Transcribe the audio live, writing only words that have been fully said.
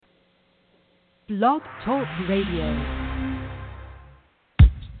Blog Talk Radio.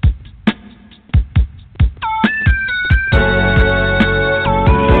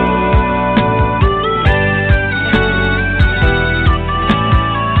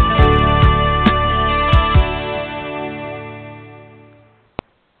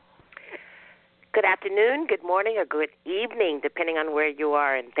 Good afternoon, good morning, or good evening, depending on where you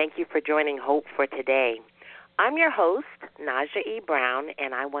are, and thank you for joining Hope for Today. I'm your host, Naja E. Brown,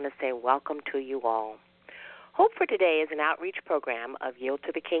 and I want to say welcome to you all. Hope for Today is an outreach program of Yield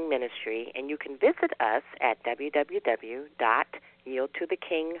to the King Ministry, and you can visit us at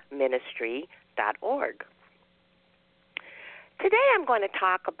www.yieldtothekingministry.org. Today I'm going to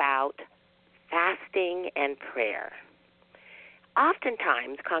talk about fasting and prayer.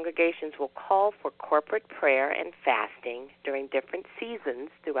 Oftentimes, congregations will call for corporate prayer and fasting during different seasons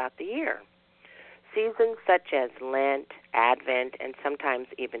throughout the year. Seasons such as Lent, Advent, and sometimes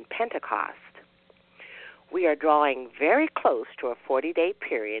even Pentecost. We are drawing very close to a 40-day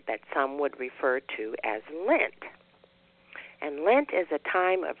period that some would refer to as Lent. And Lent is a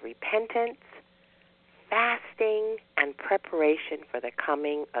time of repentance, fasting, and preparation for the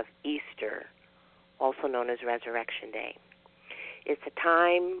coming of Easter, also known as Resurrection Day. It's a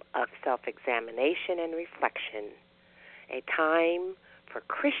time of self-examination and reflection, a time for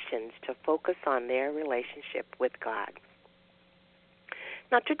Christians to focus on their relationship with God.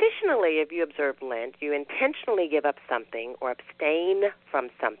 Now, traditionally, if you observe Lent, you intentionally give up something or abstain from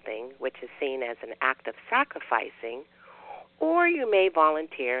something, which is seen as an act of sacrificing, or you may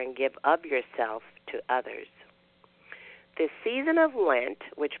volunteer and give of yourself to others. This season of Lent,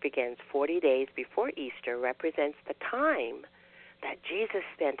 which begins 40 days before Easter, represents the time that Jesus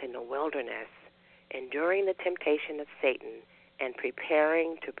spent in the wilderness, enduring the temptation of Satan and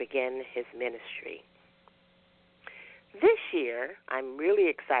preparing to begin his ministry. This year, I'm really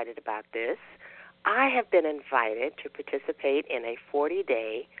excited about this. I have been invited to participate in a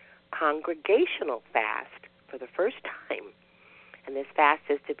 40-day congregational fast for the first time. And this fast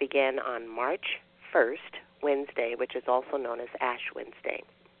is to begin on March 1st, Wednesday, which is also known as Ash Wednesday.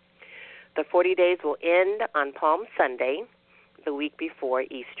 The 40 days will end on Palm Sunday, the week before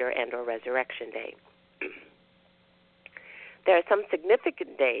Easter and or Resurrection Day. There are some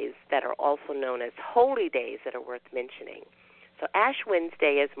significant days that are also known as holy days that are worth mentioning. So Ash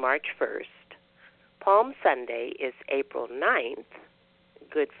Wednesday is March 1st, Palm Sunday is April 9th,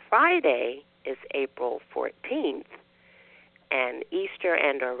 Good Friday is April 14th, and Easter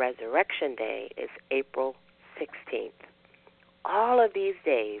and or Resurrection Day is April 16th. All of these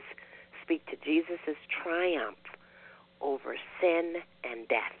days speak to Jesus' triumph over sin and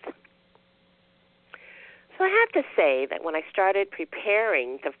death. So I have to say that when I started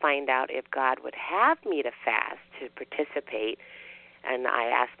preparing to find out if God would have me to fast, to participate, and I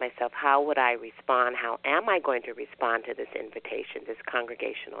asked myself, how would I respond? How am I going to respond to this invitation, this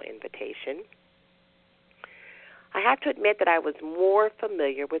congregational invitation? I have to admit that I was more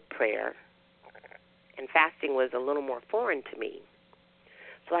familiar with prayer, and fasting was a little more foreign to me.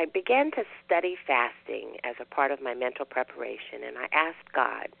 So I began to study fasting as a part of my mental preparation, and I asked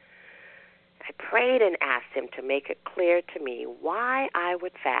God, I prayed and asked him to make it clear to me why I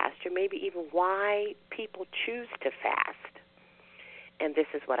would fast, or maybe even why people choose to fast. And this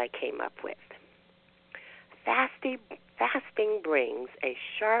is what I came up with. Fasting brings a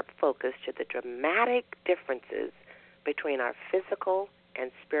sharp focus to the dramatic differences between our physical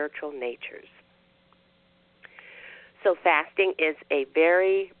and spiritual natures. So fasting is a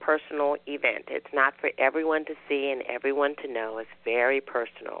very personal event. It's not for everyone to see and everyone to know. It's very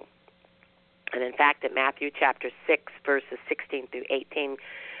personal. And in fact, in Matthew chapter 6, verses 16 through 18,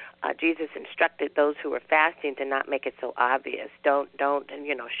 Jesus instructed those who were fasting to not make it so obvious. Don't,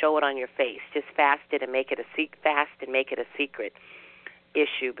 show it on your face. Just fast it and make it a secret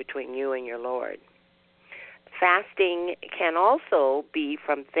issue between you and your Lord. Fasting can also be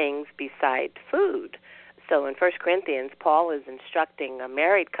from things besides food. So in 1 Corinthians, Paul is instructing a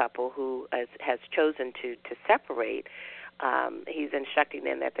married couple who has chosen to separate. He's instructing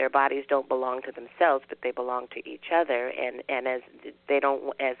them that their bodies don't belong to themselves, but they belong to each other, and as they're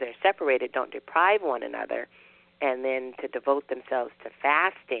separated, don't deprive one another, and then to devote themselves to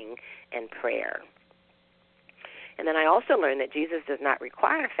fasting and prayer. And then I also learned that Jesus does not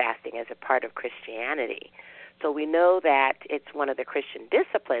require fasting as a part of Christianity. So we know that it's one of the Christian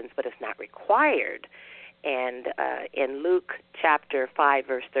disciplines, but it's not required. And in Luke chapter 5,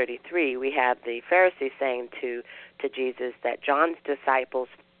 verse 33, we have the Pharisees saying to Jesus that John's disciples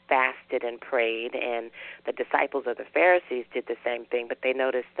fasted and prayed, and the disciples of the Pharisees did the same thing, but they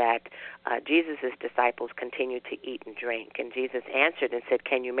noticed that Jesus' disciples continued to eat and drink. And Jesus answered and said,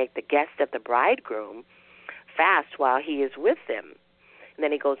 can you make the guest of the bridegroom fast while he is with them? And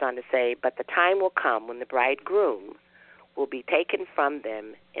then he goes on to say, but the time will come when the bridegroom will be taken from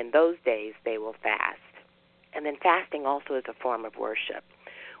them. In those days they will fast. And then fasting also is a form of worship.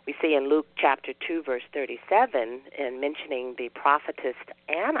 We see in Luke chapter 2, verse 37, in mentioning the prophetess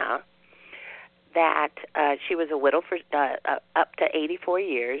Anna, that she was a widow for up to 84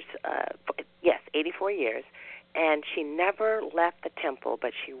 years. 84 years. And she never left the temple,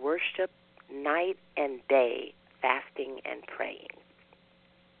 but she worshiped night and day, fasting and praying.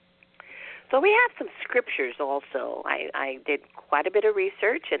 So we have some scriptures also. I did quite a bit of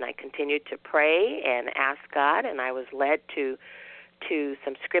research, and I continued to pray and ask God, and I was led to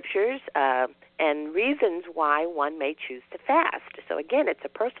some scriptures and reasons why one may choose to fast. So again, it's a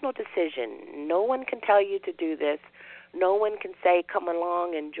personal decision. No one can tell you to do this. No one can say, come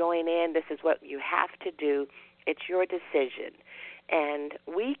along and join in. This is what you have to do. It's your decision. And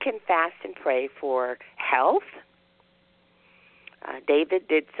we can fast and pray for health. David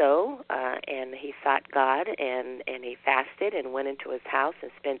did so, and he sought God, and he fasted and went into his house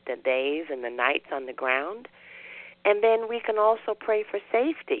and spent the days and the nights on the ground. And then we can also pray for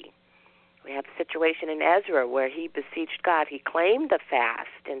safety. We have a situation in Ezra where he beseeched God. He claimed the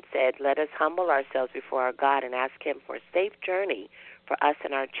fast and said, let us humble ourselves before our God and ask him for a safe journey for us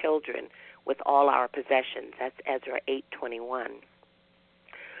and our children with all our possessions. That's Ezra 8:21.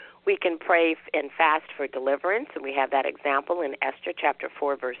 We can pray and fast for deliverance, and we have that example in Esther chapter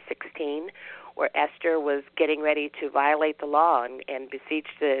 4, verse 16, where Esther was getting ready to violate the law and beseech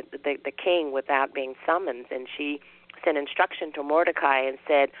the king without being summoned. And she sent instruction to Mordecai and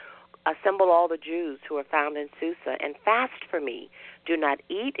said, assemble all the Jews who are found in Susa and fast for me. Do not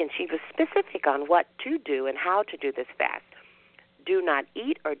eat, and she was specific on what to do and how to do this fast. Do not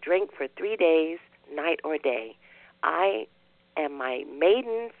eat or drink for 3 days, night or day. I and my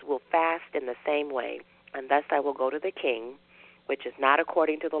maidens will fast in the same way, and thus I will go to the king, which is not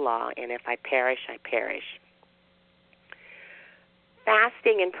according to the law, and if I perish, I perish.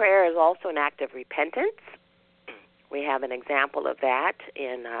 Fasting and prayer is also an act of repentance. We have an example of that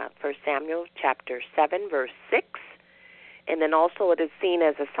in 1 Samuel chapter 7, verse 6, and then also it is seen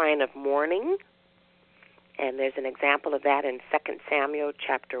as a sign of mourning, and there's an example of that in 2 Samuel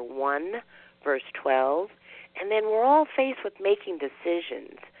chapter 1, verse 12. And then we're all faced with making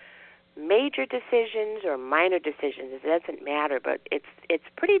decisions, major decisions or minor decisions. It doesn't matter, but it's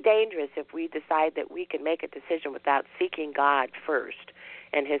pretty dangerous if we decide that we can make a decision without seeking God first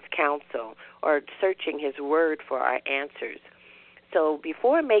and his counsel or searching his word for our answers. So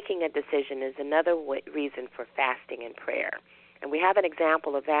before making a decision is another reason for fasting and prayer. And we have an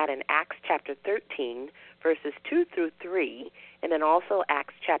example of that in Acts chapter 13, verses 2 through 3, and then also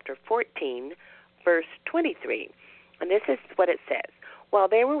Acts chapter 14, verse 23, and this is what it says. While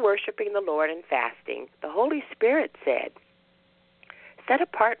they were worshiping the Lord and fasting, the Holy Spirit said, set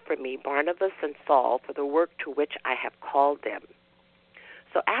apart for me Barnabas and Saul for the work to which I have called them.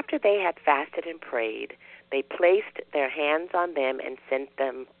 So after they had fasted and prayed, they placed their hands on them and sent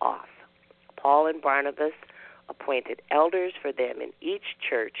them off. Paul and Barnabas appointed elders for them in each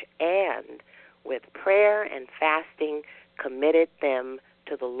church, and with prayer and fasting committed them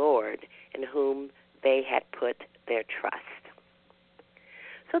to the Lord in whom they had put their trust.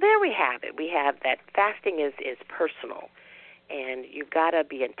 So there we have it. We have that fasting is personal, and you've got to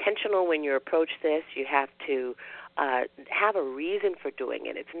be intentional when you approach this. You have to have a reason for doing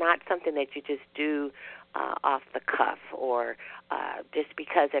it. It's not something that you just do off the cuff or just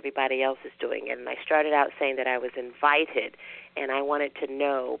because everybody else is doing it. And I started out saying that I was invited, and I wanted to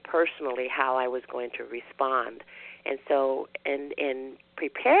know personally how I was going to respond. And so in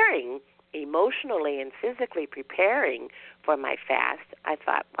preparing, emotionally and physically preparing for my fast, I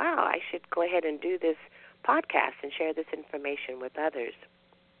thought, wow, I should go ahead and do this podcast and share this information with others.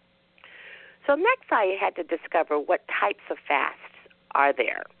 So next I had to discover what types of fasts are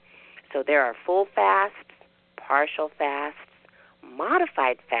there. So there are full fasts, partial fasts,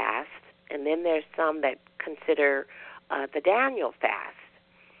 modified fasts, and then there's some that consider the Daniel fast.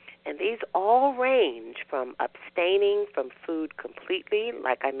 And these all range from abstaining from food completely,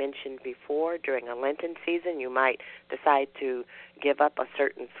 like I mentioned before, during a Lenten season, you might decide to give up a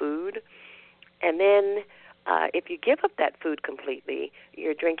certain food. And then if you give up that food completely,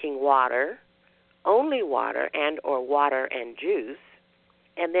 you're drinking water, only water, and or water and juice.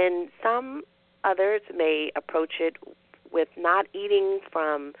 And then some others may approach it with not eating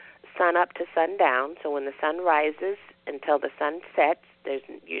from sun up to sundown. So when the sun rises, until the sun sets.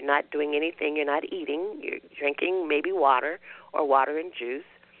 You're not doing anything. You're not eating. You're drinking maybe water or water and juice.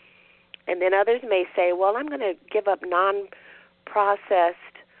 And then others may say, well, I'm going to give up non-processed.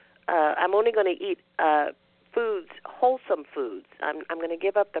 I'm only going to eat foods, wholesome foods. I'm going to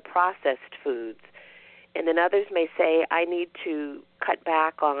give up the processed foods. And then others may say, I need to cut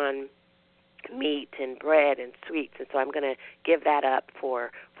back on meat and bread and sweets, and so I'm going to give that up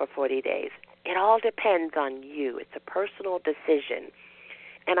for 40 days. It all depends on you. It's a personal decision.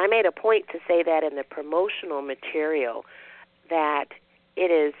 And I made a point to say that in the promotional material, that it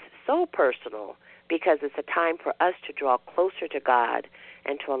is so personal because it's a time for us to draw closer to God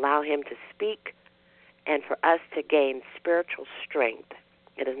and to allow Him to speak and for us to gain spiritual strength.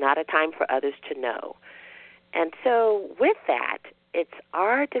 It is not a time for others to know. And so with that, it's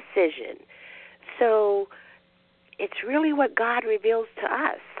our decision. So it's really what God reveals to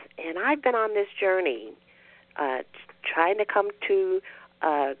us. And I've been on this journey trying to come to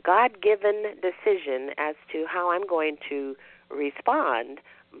a God-given decision as to how I'm going to respond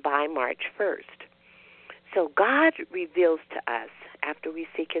by March 1st. So God reveals to us after we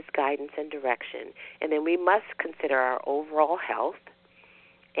seek His guidance and direction, and then we must consider our overall health.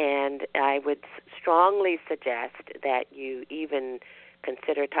 And I would strongly suggest that you even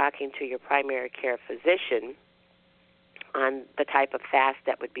consider talking to your primary care physician on the type of fast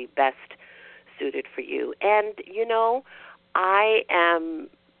that would be best suited for you. And, I am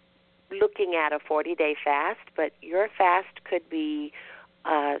looking at a 40-day fast, but your fast could be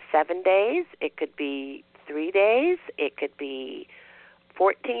 7 days. It could be 3 days. It could be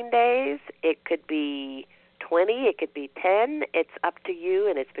 14 days. It could be 20. It could be 10. It's up to you,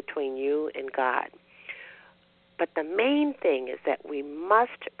 and it's between you and God. But the main thing is that we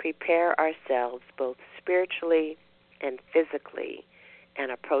must prepare ourselves both spiritually and physically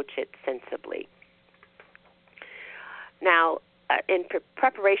and approach it sensibly. Now, in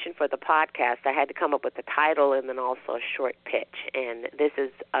preparation for the podcast, I had to come up with a title and then also a short pitch. And this is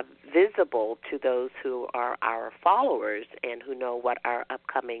visible to those who are our followers and who know what our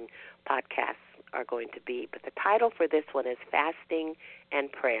upcoming podcasts are going to be. But the title for this one is Fasting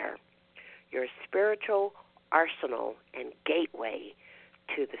and Prayer, Your Spiritual Arsenal and Gateway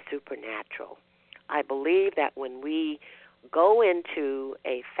to the Supernatural. I believe that when we go into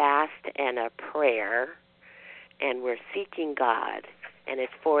a fast and a prayer and we're seeking God, and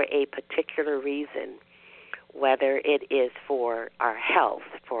it's for a particular reason, whether it is for our health,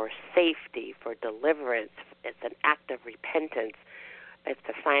 for safety, for deliverance, it's an act of repentance, it's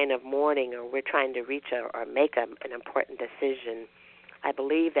a sign of mourning, or we're trying to reach or make an important decision, I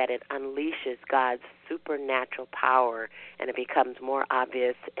believe that it unleashes God's supernatural power and it becomes more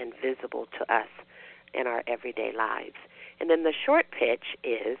obvious and visible to us in our everyday lives. And then the short pitch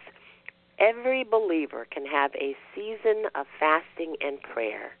is every believer can have a season of fasting and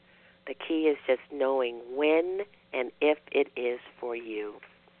prayer. The key is just knowing when and if it is for you.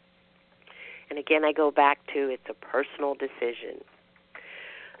 And again, I go back to it's a personal decision.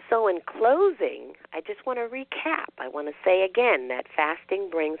 So in closing, I just want to recap. I want to say again that fasting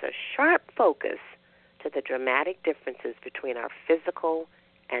brings a sharp focus to the dramatic differences between our physical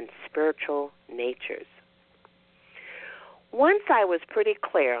and spiritual natures. Once I was pretty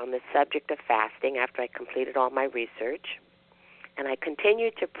clear on the subject of fasting after I completed all my research, and I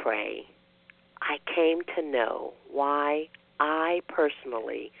continued to pray, I came to know why I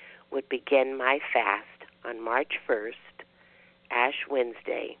personally would begin my fast on March 1st, Ash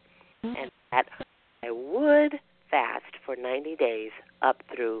Wednesday, and that I would fast for 90 days up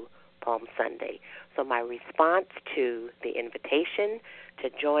through Palm Sunday. So my response to the invitation to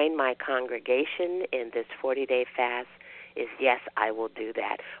join my congregation in this 40-day fast is, yes, I will do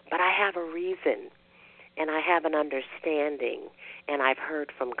that. But I have a reason, and I have an understanding, and I've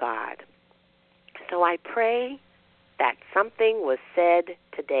heard from God. So I pray that something was said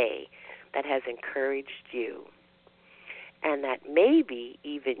today that has encouraged you, and that maybe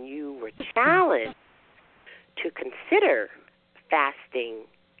even you were challenged to consider fasting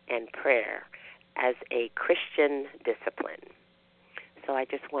and prayer as a Christian discipline. So I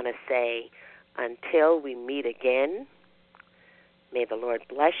just want to say, until we meet again, may the Lord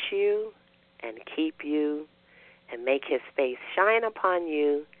bless you and keep you and make His face shine upon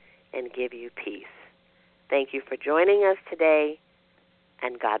you and give you peace. Thank you for joining us today,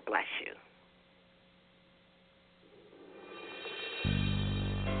 and God bless you.